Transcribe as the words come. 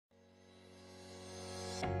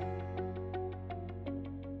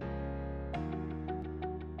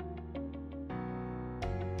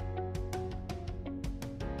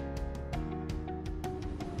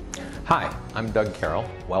Hi, I'm Doug Carroll.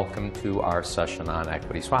 Welcome to our session on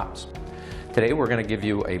equity swaps. Today we're going to give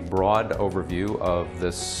you a broad overview of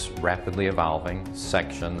this rapidly evolving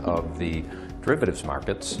section of the derivatives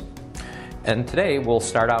markets. And today we'll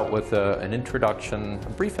start out with an introduction, a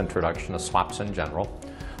brief introduction of swaps in general,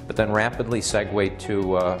 but then rapidly segue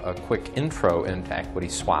to a quick intro into equity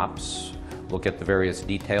swaps, look at the various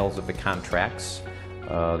details of the contracts,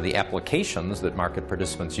 the applications that market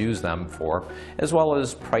participants use them for, as well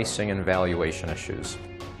as pricing and valuation issues.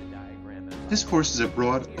 This course is a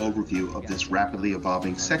broad overview of this rapidly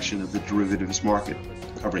evolving section of the derivatives market,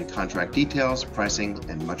 covering contract details, pricing,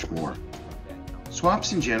 and much more.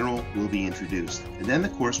 Swaps in general will be introduced, and then the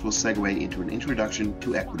course will segue into an introduction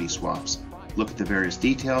to equity swaps, look at the various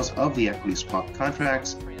details of the equity swap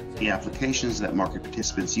contracts, the applications that market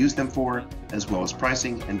participants use them for, as well as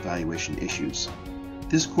pricing and valuation issues.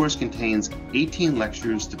 This course contains 18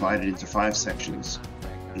 lectures divided into 5 sections,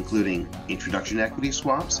 including Introduction to Equity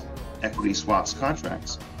Swaps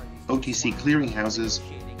Contracts, OTC Clearinghouses,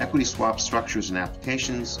 Equity Swap Structures and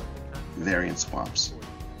Applications, Variance Swaps.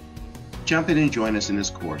 Jump in and join us in this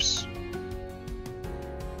course.